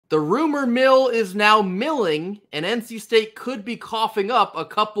The rumor mill is now milling, and NC State could be coughing up a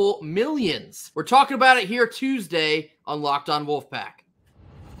couple millions. We're talking about it here Tuesday on Locked On Wolfpack.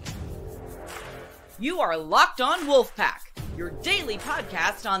 You are Locked On Wolfpack, your daily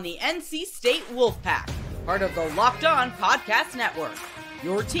podcast on the NC State Wolfpack, part of the Locked On Podcast Network,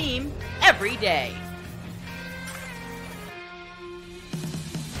 your team every day.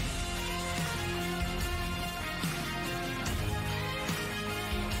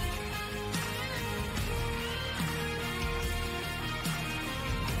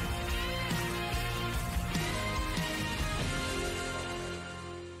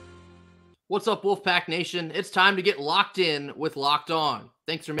 What's up, Wolfpack Nation? It's time to get locked in with Locked On.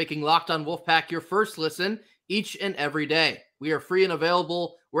 Thanks for making Locked On Wolfpack your first listen each and every day. We are free and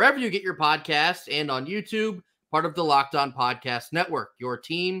available wherever you get your podcasts and on YouTube, part of the Locked On Podcast Network, your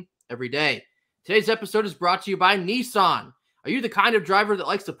team every day. Today's episode is brought to you by Nissan. Are you the kind of driver that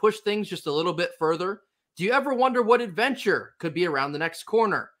likes to push things just a little bit further? Do you ever wonder what adventure could be around the next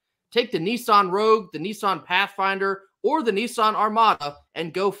corner? Take the Nissan Rogue, the Nissan Pathfinder, or the Nissan Armada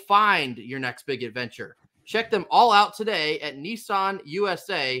and go find your next big adventure. Check them all out today at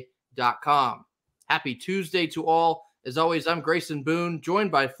nissanusa.com. Happy Tuesday to all. As always, I'm Grayson Boone, joined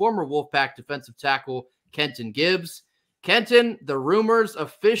by former Wolfpack defensive tackle Kenton Gibbs. Kenton, the rumors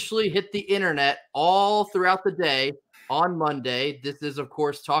officially hit the internet all throughout the day on Monday. This is, of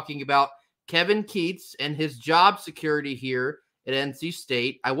course, talking about Kevin Keatts and his job security here at NC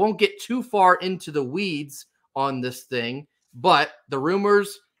State. I won't get too far into the weeds on this thing, but the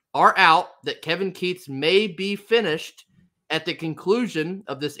rumors are out that Kevin Keatts may be finished at the conclusion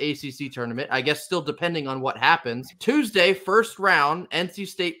of this ACC tournament. I guess still depending on what happens. Tuesday, first round, NC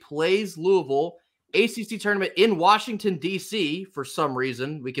State plays Louisville. ACC tournament in Washington, D.C. for some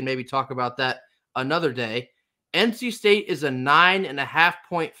reason. We can maybe talk about that another day. NC State is a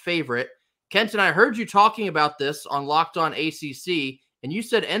 9.5-point favorite. Kenton, I heard you talking about this on Locked On ACC, and you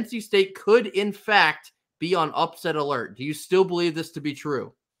said NC State could, in fact, be on upset alert. Do you still believe this to be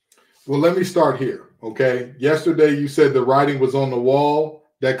true? Well, let me start here, okay? Yesterday, you said the writing was on the wall,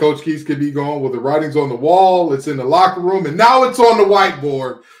 that Coach Keatts could be gone. Well, the writing's on the wall. It's in the locker room, and now it's on the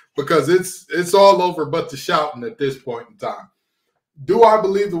whiteboard because it's all over but the shouting at this point in time. Do I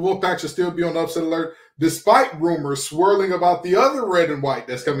believe the Wolfpack should still be on upset alert, despite rumors swirling about the other red and white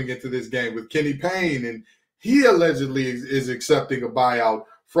that's coming into this game with Kenny Payne, and he allegedly is accepting a buyout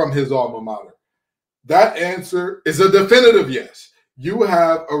from his alma mater? That answer is a definitive yes. You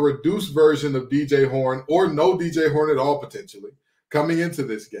have a reduced version of DJ Horne or no DJ Horne at all potentially coming into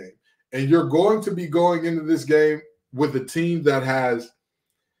this game. And you're going to be going into this game with a team that has,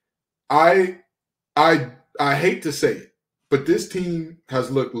 I hate to say it, but this team has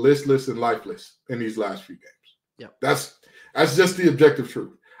looked listless and lifeless in these last few games. Yep. That's just the objective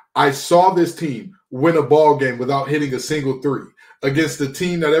truth. I saw this team win a ball game without hitting a single three against the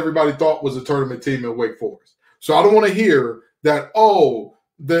team that everybody thought was a tournament team in Wake Forest. So I don't want to hear that, oh,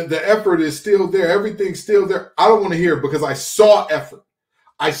 the effort is still there, everything's still there. I don't want to hear it because I saw effort.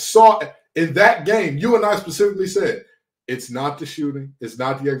 I saw in that game, you and I specifically said, it's not the shooting, it's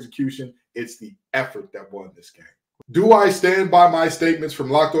not the execution, it's the effort that won this game. Do I stand by my statements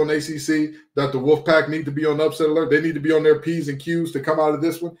from Locked On ACC that the Wolfpack need to be on upset alert? They need to be on their P's and Q's to come out of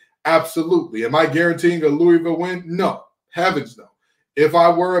this one? Absolutely. Am I guaranteeing a Louisville win? No. Heavens no. If I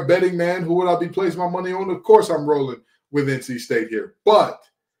were a betting man, who would I be placing my money on? Of course I'm rolling with NC State here. But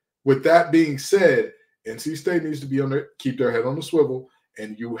with that being said, NC State needs to be keep their head on the swivel,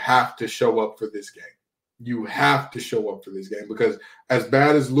 and you have to show up for this game. You have to show up for this game because as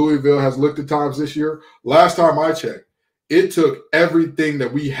bad as Louisville has looked at times this year, last time I checked, it took everything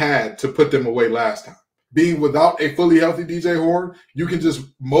that we had to put them away last time. Being without a fully healthy DJ Horne, you can just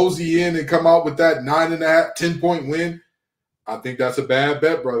mosey in and come out with that 9.5, 10-point win. I think that's a bad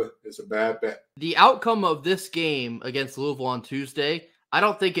bet, brother. It's a bad bet. The outcome of this game against Louisville on Tuesday, I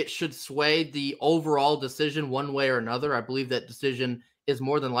don't think it should sway the overall decision one way or another. I believe that decision is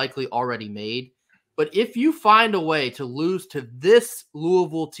more than likely already made. But if you find a way to lose to this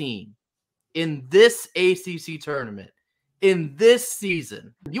Louisville team in this ACC tournament, in this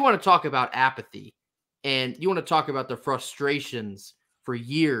season, you want to talk about apathy and you want to talk about the frustrations for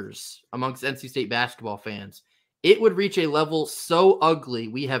years amongst NC State basketball fans. It would reach a level so ugly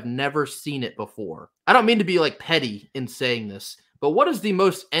we have never seen it before. I don't mean to be like petty in saying this, but what is the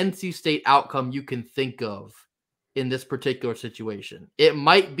most NC State outcome you can think of in this particular situation? It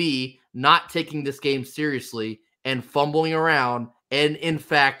might be not taking this game seriously and fumbling around and, in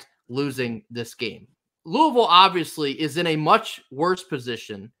fact, losing this game. Louisville obviously is in a much worse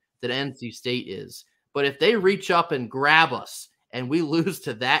position than NC State is, but if they reach up and grab us and we lose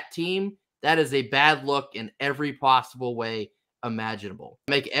to that team, that is a bad look in every possible way imaginable.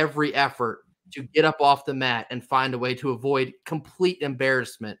 Make every effort to get up off the mat and find a way to avoid complete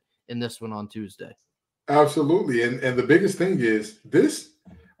embarrassment in this one on Tuesday. Absolutely. And the biggest thing is this,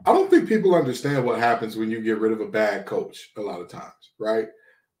 I don't think people understand what happens when you get rid of a bad coach a lot of times, right?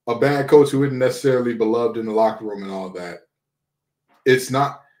 A bad coach who isn't necessarily beloved in the locker room and all that. It's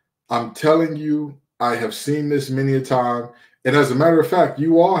not, I'm telling you, I have seen this many a time. And as a matter of fact,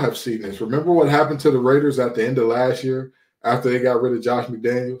 you all have seen this. Remember what happened to the Raiders at the end of last year after they got rid of Josh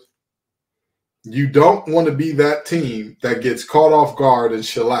McDaniels? You don't want to be that team that gets caught off guard and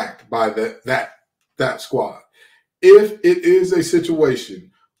shellacked by that squad. If it is a situation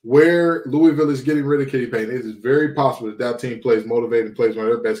where Louisville is getting rid of Kenny Payne, it is very possible that team plays motivated and plays one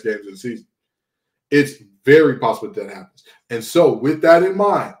of their best games of the season. It's very possible that happens. And so with that in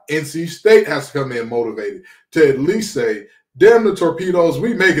mind, NC State has to come in motivated to at least say, damn the Torpedoes,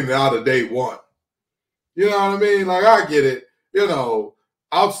 we making it out of day one. You know what I mean? Like, I get it. You know,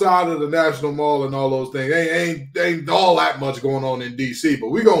 outside of the National Mall and all those things, ain't all that much going on in D.C., but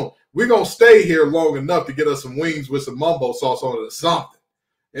we gonna stay here long enough to get us some wings with some mumbo sauce on it or something.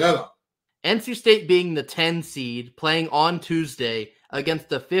 You know? NC State being the 10 seed playing on Tuesday against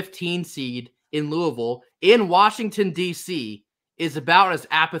the 15 seed in Louisville in Washington, D.C. is about as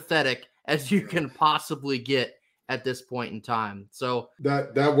apathetic as you can possibly get at this point in time. So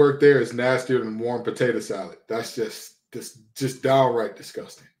that work there is nastier than warm potato salad. That's just downright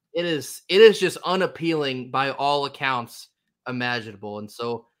disgusting. It is just unappealing by all accounts imaginable. And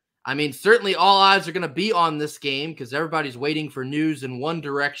so, I mean, certainly all eyes are going to be on this game because everybody's waiting for news in one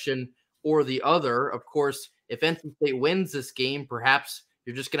direction or the other. Of course, if NC State wins this game, perhaps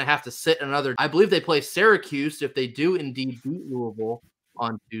you're just going to have to sit another. I believe they play Syracuse if they do indeed beat Louisville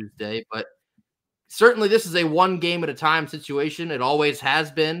on Tuesday. But certainly this is a one game at a time situation. It always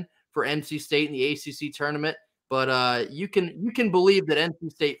has been for NC State in the ACC tournament. But you can believe that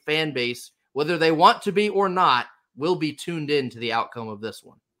NC State fan base, whether they want to be or not, will be tuned in to the outcome of this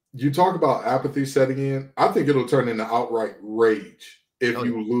one. You talk about apathy setting in. I think it'll turn into outright rage if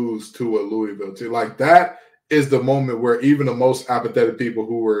you lose to a Louisville team. Like, that is the moment where even the most apathetic people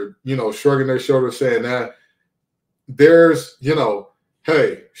who were, shrugging their shoulders saying that, there's,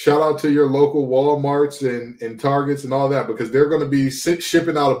 hey, shout out to your local Walmarts and Targets and all that, because they're going to be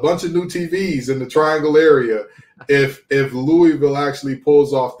shipping out a bunch of new TVs in the Triangle area if Louisville actually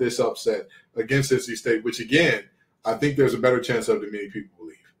pulls off this upset against NC State, which, again, I think there's a better chance of than many people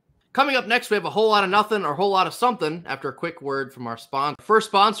believe. Coming up next, we have a whole lot of nothing or a whole lot of something after a quick word from our sponsor. First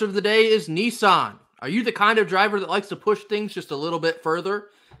sponsor of the day is Nissan. Are you the kind of driver that likes to push things just a little bit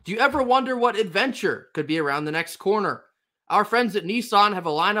further? Do you ever wonder what adventure could be around the next corner? Our friends at Nissan have a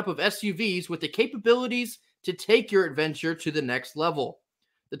lineup of SUVs with the capabilities to take your adventure to the next level.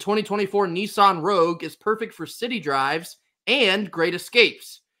 The 2024 Nissan Rogue is perfect for city drives and great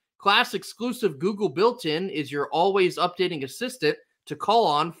escapes. Class exclusive Google built-in is your always updating assistant to call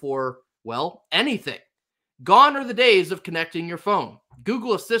on for, well, anything. Gone are the days of connecting your phone.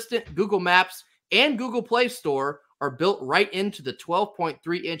 Google Assistant, Google Maps, and Google Play Store are built right into the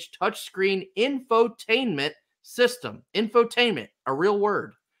 12.3-inch touchscreen infotainment system. Infotainment, a real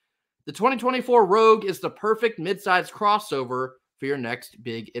word. The 2024 Rogue is the perfect midsize crossover for your next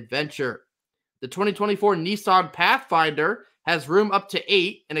big adventure. The 2024 Nissan Pathfinder has room up to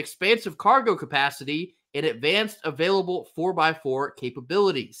 8, an expansive cargo capacity, and advanced available 4x4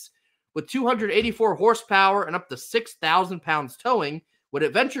 capabilities. With 284 horsepower and up to 6,000 pounds towing, when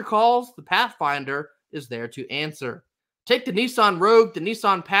adventure calls, the Pathfinder is there to answer. Take the Nissan Rogue, the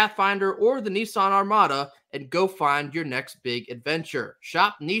Nissan Pathfinder, or the Nissan Armada and go find your next big adventure.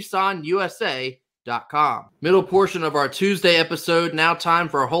 Shop NissanUSA.com. Middle portion of our Tuesday episode. Now time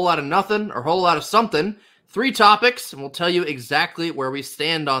for a whole lot of nothing or a whole lot of something. 3 topics, and we'll tell you exactly where we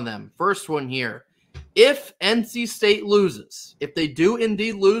stand on them. First one here. If NC State loses, if they do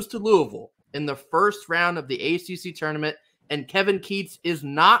indeed lose to Louisville in the first round of the ACC tournament and Kevin Keatts is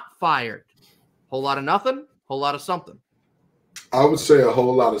not fired, whole lot of nothing, whole lot of something. I would say a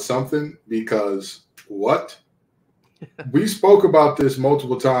whole lot of something because what? We spoke about this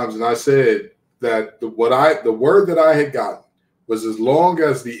multiple times, and I said that the word that I had gotten was as long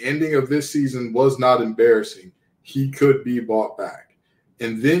as the ending of this season was not embarrassing, he could be bought back.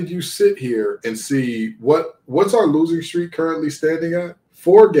 And then you sit here and see what's our losing streak currently standing at?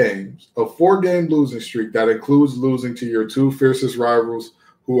 4 games, a 4-game losing streak that includes losing to your 2 fiercest rivals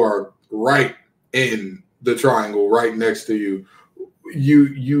who are right in the triangle, right next to you.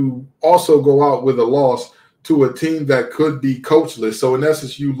 You also go out with a loss to a team that could be coachless. So in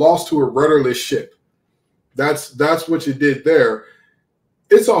essence, you lost to a rudderless ship. That's what you did there.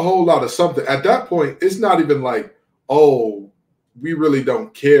 It's a whole lot of something. At that point, it's not even like, oh, we really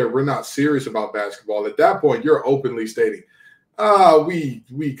don't care. We're not serious about basketball. At that point, you're openly stating,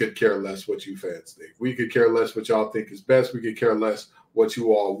 we could care less what you fans think. We could care less what y'all think is best. We could care less what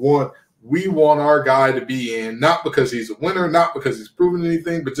you all want. We want our guy to be in, not because he's a winner, not because he's proven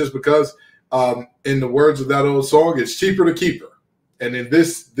anything, but just because, in the words of that old song, it's cheaper to keep her. And in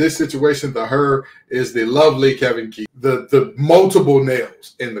this situation, the her is the lovely Kevin Keatts, the multiple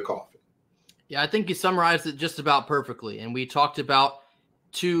nails in the coffin. Yeah, I think you summarized it just about perfectly. And we talked about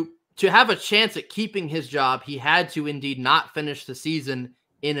to have a chance at keeping his job, he had to indeed not finish the season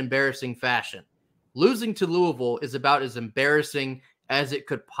in embarrassing fashion. Losing to Louisville is about as embarrassing as it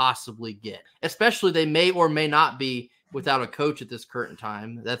could possibly get, especially they may or may not be without a coach at this current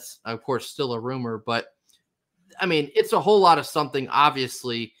time. That's, of course, still a rumor, but I mean, it's a whole lot of something,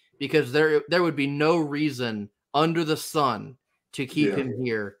 obviously, because there would be no reason under the sun to keep him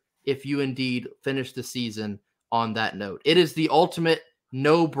here if you indeed finish the season on that note. It is the ultimate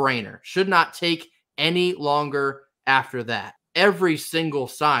no-brainer. Should not take any longer after that. Every single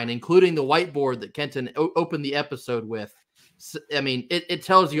sign, including the whiteboard that Kenton opened the episode with, I mean, it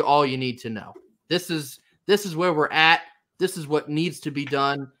tells you all you need to know. This is where we're at. This is what needs to be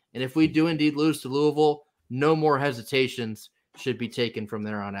done. And if we do indeed lose to Louisville, no more hesitations should be taken from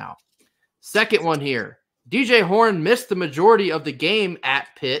there on out. Second one here. DJ Horne missed the majority of the game at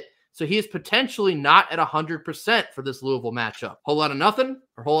Pitt, so he is potentially not at 100% for this Louisville matchup. Whole lot of nothing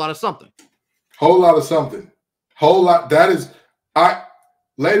or whole lot of something? Whole lot of something. Whole lot. That is,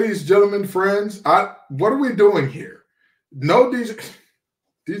 ladies, gentlemen, friends, what are we doing here? No,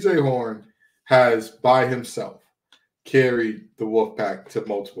 DJ Horne has by himself carried the Wolfpack to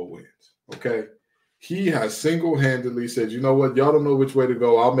multiple wins. Okay. He has single-handedly said, you know what, y'all don't know which way to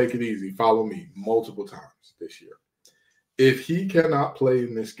go. I'll make it easy. Follow me multiple times this year. If he cannot play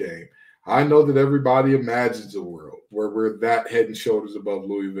in this game, I know that everybody imagines a world where we're that head and shoulders above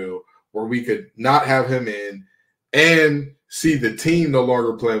Louisville, where we could not have him in and see the team no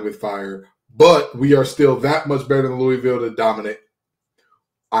longer playing with fire, but we are still that much better than Louisville to dominate.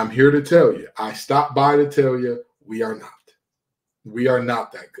 I'm here to tell you, I stopped by to tell you, we are not. We are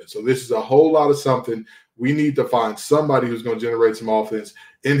not that good. So this is a whole lot of something. We need to find somebody who's going to generate some offense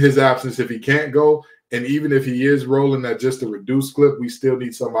in his absence if he can't go. And even if he is rolling at just a reduced clip, we still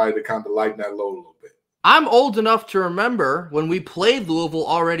need somebody to kind of lighten that load a little bit. I'm old enough to remember when we played Louisville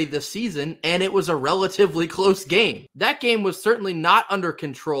already this season, and it was a relatively close game. That game was certainly not under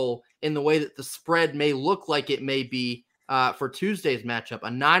control in the way that the spread may look like it may be for Tuesday's matchup. A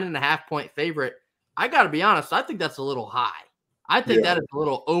 9.5-point favorite. I got to be honest, I think that's a little high. I think that is a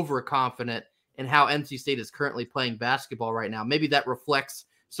little overconfident in how NC State is currently playing basketball right now. Maybe that reflects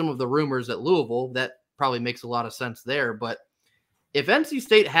some of the rumors at Louisville. That probably makes a lot of sense there. But if NC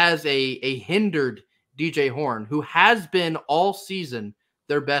State has a hindered DJ Horne, who has been all season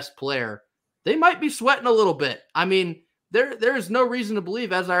their best player, they might be sweating a little bit. I mean, there is no reason to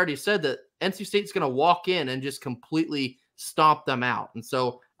believe, as I already said, that NC State's going to walk in and just completely stomp them out. And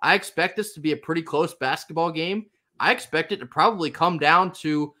so I expect this to be a pretty close basketball game. I expect it to probably come down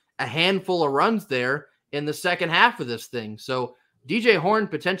to a handful of runs there in the second half of this thing. So DJ Horne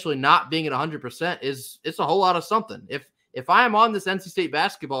potentially not being at 100% it's a whole lot of something. If I am on this NC State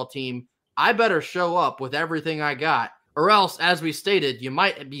basketball team, I better show up with everything I got, or else, as we stated, you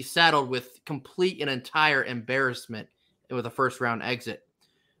might be saddled with complete and entire embarrassment with a first-round exit.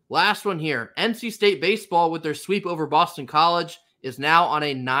 Last one here. NC State baseball, with their sweep over Boston College, is now on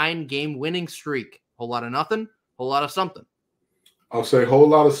a 9-game winning streak. Whole lot of nothing. Whole lot of something. I'll say a whole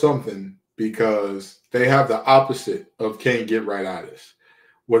lot of something because they have the opposite of can't get right at us.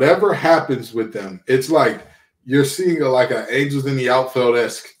 Whatever happens with them, it's like you're seeing an Angels in the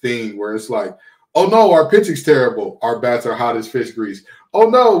Outfield-esque thing where it's like, oh no, our pitching's terrible. Our bats are hot as fish grease. Oh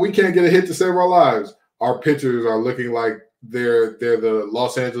no, we can't get a hit to save our lives. Our pitchers are looking like they're the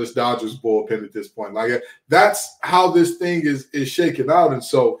Los Angeles Dodgers bullpen at this point. Like that's how this thing is shaken out. And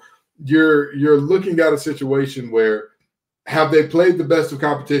so you're looking at a situation where have they played the best of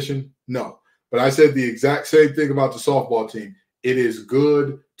competition? No. But I said the exact same thing about the softball team. It is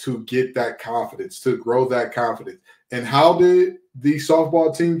good to get that confidence, to grow that confidence. And how did the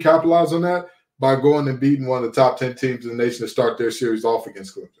softball team capitalize on that? By going and beating one of the top 10 teams in the nation to start their series off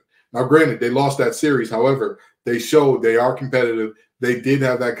against Clemson. Now, granted, they lost that series. However, they showed they are competitive. They did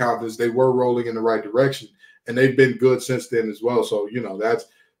have that confidence. They were rolling in the right direction, and they've been good since then as well. So, that's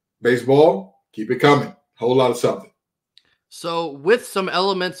baseball. Keep it coming. Whole lot of something. So with some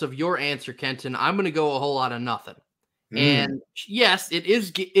elements of your answer, Kenton, I'm going to go a whole lot of nothing. And yes, it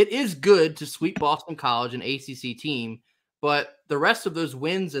is good to sweep Boston College, an ACC team, but the rest of those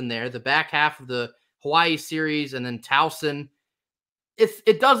wins in there, the back half of the Hawaii series and then Towson,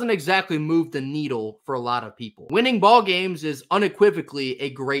 it doesn't exactly move the needle for a lot of people. Winning ball games is unequivocally a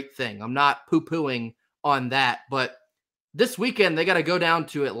great thing. I'm not poo-pooing on that, but this weekend they got to go down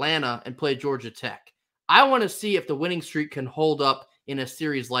to Atlanta and play Georgia Tech. I want to see if the winning streak can hold up in a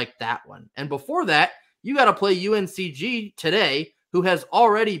series like that one. And before that, you got to play UNCG today, who has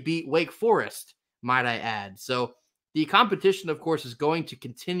already beat Wake Forest, might I add. So the competition, of course, is going to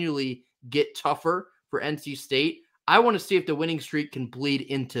continually get tougher for NC State. I want to see if the winning streak can bleed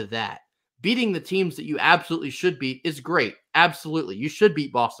into that. Beating the teams that you absolutely should beat is great. Absolutely. You should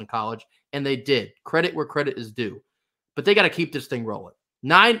beat Boston College, and they did. Credit where credit is due. But they got to keep this thing rolling. A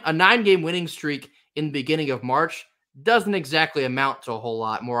 9-game winning streak in the beginning of March doesn't exactly amount to a whole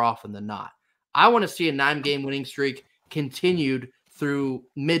lot more often than not. I want to see a 9-game winning streak continued through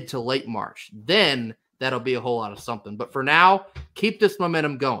mid to late March. Then that'll be a whole lot of something. But for now, keep this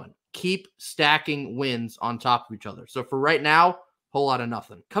momentum going. Keep stacking wins on top of each other. So for right now, whole lot of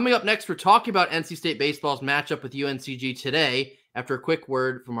nothing. Coming up next, we're talking about NC State baseball's matchup with UNCG today after a quick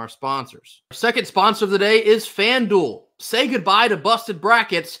word from our sponsors. Our second sponsor of the day is FanDuel. Say goodbye to busted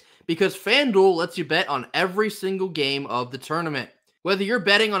brackets because FanDuel lets you bet on every single game of the tournament. Whether you're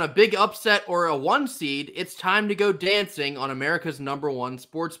betting on a big upset or a 1 seed, it's time to go dancing on America's #1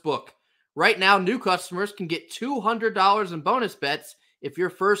 sportsbook. Right now, new customers can get $200 in bonus bets if your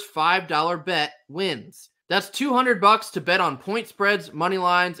first $5 bet wins. That's $200 to bet on point spreads, money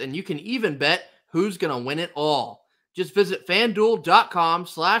lines, and you can even bet who's going to win it all. Just visit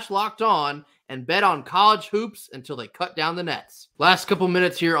FanDuel.com/lockedon and bet on college hoops until they cut down the nets. Last couple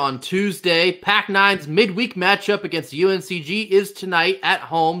minutes here on Tuesday. Pac-9's midweek matchup against UNCG is tonight at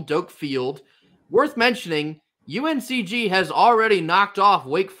home, Doak Field. Worth mentioning, UNCG has already knocked off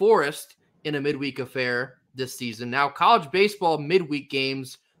Wake Forest in a midweek affair this season. Now, college baseball midweek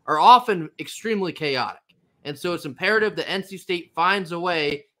games are often extremely chaotic, and so it's imperative that NC State finds a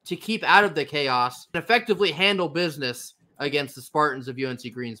way to keep out of the chaos and effectively handle business against the Spartans of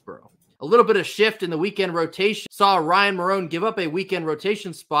UNC Greensboro. A little bit of shift in the weekend rotation saw Ryan Marone give up a weekend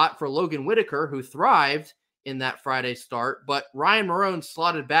rotation spot for Logan Whitaker, who thrived in that Friday start, but Ryan Marone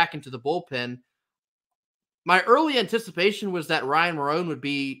slotted back into the bullpen. My early anticipation was that Ryan Marone would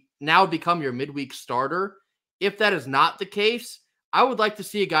now become your midweek starter. If that is not the case, I would like to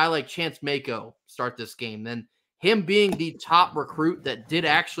see a guy like Chance Mako start this game. Then him being the top recruit that did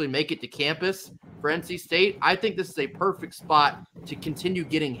actually make it to campus for NC State, I think this is a perfect spot to continue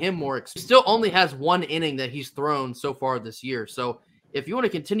getting him more experience. He still only has 1 inning that he's thrown so far this year. So if you want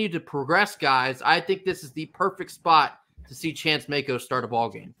to continue to progress guys, I think this is the perfect spot to see Chance Mako start a ball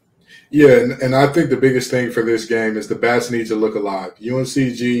game. Yeah, and I think the biggest thing for this game is the bats need to look alive.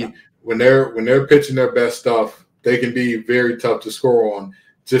 UNCG, when they're pitching their best stuff, they can be very tough to score on.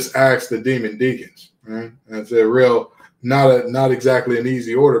 Just ask the Demon Deacons. Right? That's a real, not exactly an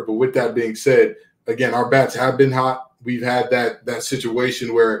easy order. But with that being said, again, our bats have been hot. We've had that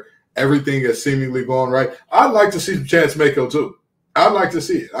situation where everything is seemingly going right. I'd like to see some Chance Mako too. I'd like to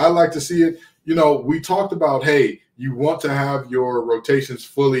see it. I'd like to see it. You know, we talked about, hey, you want to have your rotations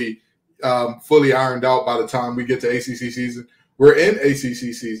fully ironed out by the time we get to ACC season. We're in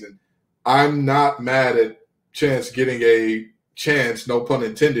ACC season. I'm not mad at Chance getting a chance, no pun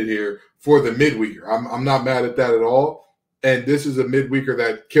intended here, for the midweeker. I'm not mad at that at all. And this is a midweeker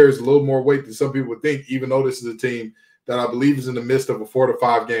that carries a little more weight than some people would think, even though this is a team that I believe is in the midst of a 4 to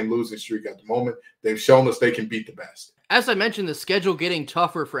 5 game losing streak at the moment. They've shown us they can beat the best. As I mentioned, the schedule getting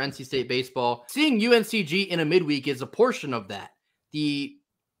tougher for NC State baseball. Seeing UNCG in a midweek is a portion of that. The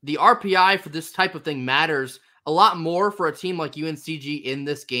RPI for this type of thing matters a lot more for a team like UNCG in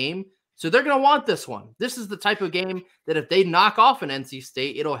this game. So they're going to want this one. This is the type of game that if they knock off an NC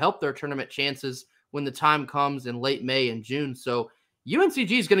State, it'll help their tournament chances when the time comes in late May and June. So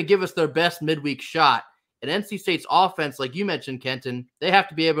UNCG is going to give us their best midweek shot. And NC State's offense, like you mentioned, Kenton, they have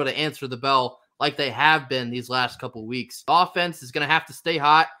to be able to answer the bell like they have been these last couple weeks. The offense is going to have to stay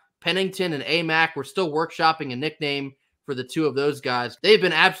hot. Pennington and Amac, we're still workshopping a nickname for the two of those guys. They've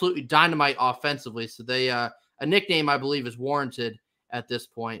been absolutely dynamite offensively. So a nickname, I believe, is warranted at this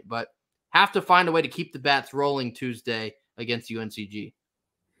point. But have to find a way to keep the bats rolling Tuesday against UNCG.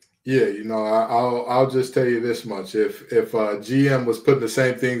 Yeah, you know, I'll just tell you this much. If GM was putting the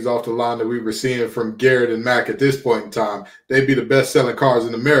same things off the line that we were seeing from Garrett and Mack at this point in time, they'd be the best-selling cars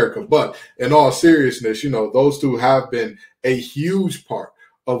in America. But in all seriousness, you know, those two have been a huge part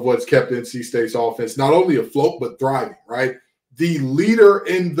of what's kept NC State's offense not only afloat but thriving, right? the leader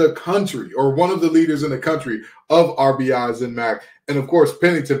in the country, or one of the leaders in the country of RBIs in MAC. And of course,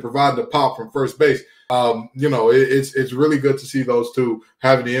 Pennington providing the pop from first base. It's really good to see those two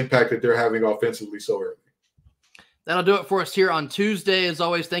having the impact that they're having offensively so early. That'll do it for us here on Tuesday. As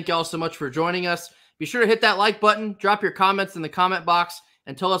always, thank you all so much for joining us. Be sure to hit that like button, drop your comments in the comment box,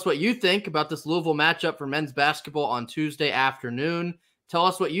 and tell us what you think about this Louisville matchup for men's basketball on Tuesday afternoon. Tell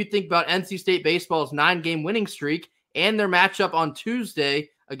us what you think about NC State baseball's 9-game winning streak and their matchup on Tuesday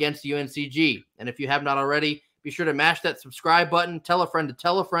against UNCG. And if you have not already, be sure to mash that subscribe button, tell a friend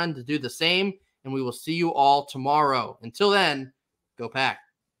to do the same, and we will see you all tomorrow. Until then, go Pack.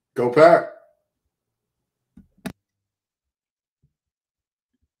 Go Pack.